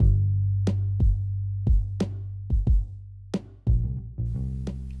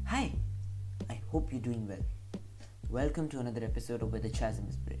Hope you're doing well. Welcome to another episode of Where the Chasm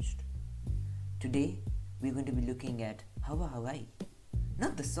is Bridged. Today, we're going to be looking at Hawa Hawaii.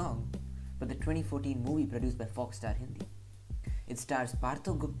 Not the song, but the 2014 movie produced by Fox Star Hindi. It stars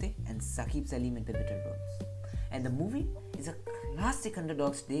Partho Gupte and Saqib Salim in pivotal roles. And the movie is a classic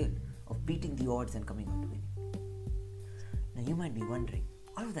underdog's tale of beating the odds and coming out winning. Now you might be wondering,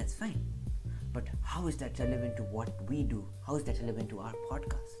 all of that's fine, but how is that relevant to what we do? How is that relevant to our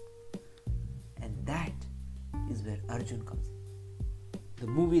podcast? And that is where Arjun comes in. The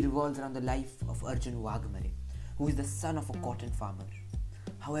movie revolves around the life of Arjun Wagmare, who is the son of a cotton farmer.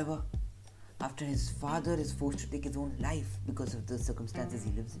 However, after his father is forced to take his own life because of the circumstances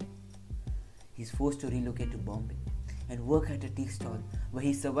he lives in, he is forced to relocate to Bombay and work at a tea stall where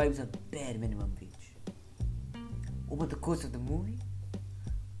he survives on bare minimum wage. Over the course of the movie,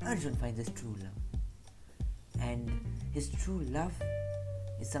 Arjun finds his true love. And his true love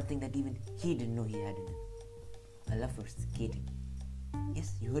is something that even he didn't know he had in him. A love for skating.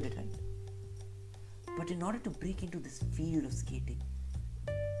 Yes, you heard it right. But in order to break into this field of skating,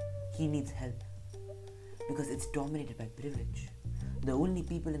 he needs help. Because it's dominated by privilege. The only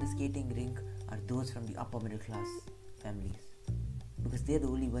people in the skating rink are those from the upper middle class families. Because they're the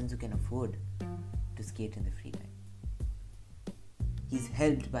only ones who can afford to skate in the free time. He's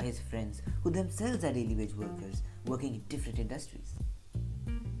helped by his friends, who themselves are daily wage workers, working in different industries.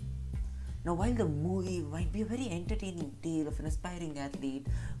 Now, while the movie might be a very entertaining tale of an aspiring athlete,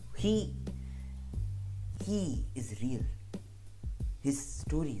 he is real. His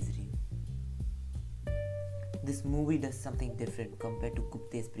story is real. This movie does something different compared to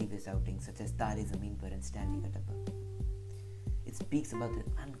Gupte's previous outings, such as Tare Zameen Par and Stanley Katapa. It speaks about the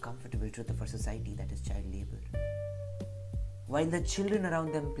uncomfortable truth of our society, that is child labor. While the children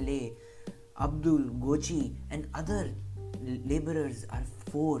around them play, Abdul, Gochi and other laborers are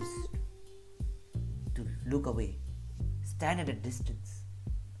forced to look away, stand at a distance.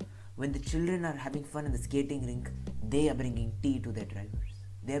 When the children are having fun in the skating rink, they are bringing tea to their drivers.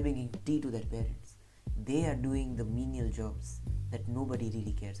 They are bringing tea to their parents. They are doing the menial jobs that nobody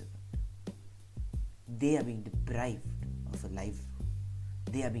really cares about. They are being deprived of a livelihood.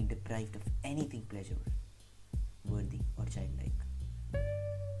 They are being deprived of anything pleasure-worthy or childlike.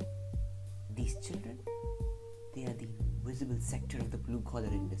 These children, they are the invisible sector of the blue-collar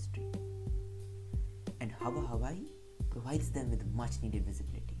industry. And Hawa Hawaii provides them with much-needed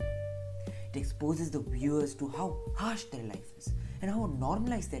visibility. It exposes the viewers to how harsh their life is and how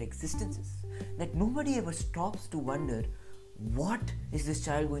normalized their existence is, that nobody ever stops to wonder, what is this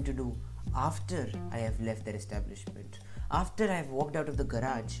child going to do after I have left their establishment? After I have walked out of the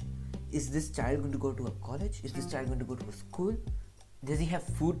garage, is this child going to go to a college? Is this child going to go to a school? Does he have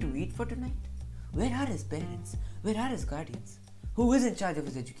food to eat for tonight? Where are his parents? Where are his guardians? Who is in charge of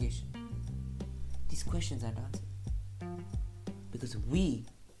his education? These questions aren't answered. Because we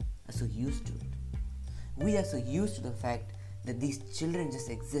are so used to it. We are so used to the fact that these children just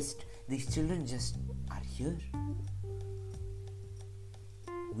exist. These children just are here.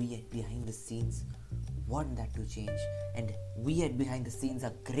 We at behind the scenes want that to change. And we at behind the scenes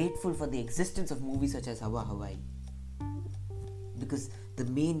are grateful for the existence of movies such as Hawa Hawaii. Because the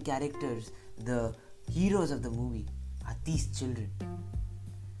main characters, the heroes of the movie are these children.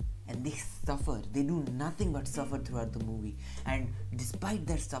 And they suffer. They do nothing but suffer throughout the movie. And despite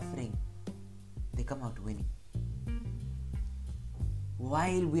their suffering, they come out winning.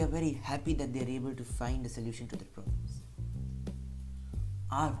 While we are very happy that they are able to find a solution to their problems.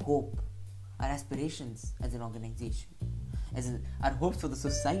 Our hope, our aspirations as an organization, our hopes for the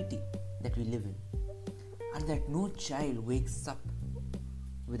society that we live in, are that no child wakes up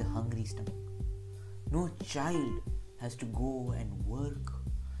with a hungry stomach. No child has to go and work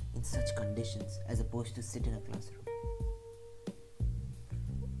in such conditions as opposed to sit in a classroom.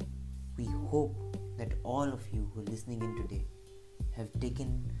 We hope that all of you who are listening in today have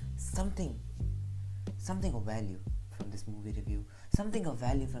taken something of value from this movie review, something of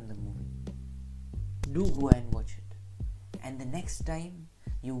value from the movie. Do go and watch it. And the next time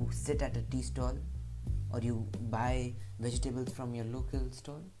you sit at a tea stall or you buy vegetables from your local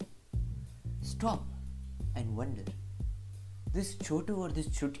stall, stop and wonder, this Chotu or this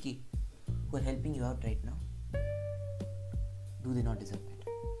Chutki who are helping you out right now, do they not deserve it?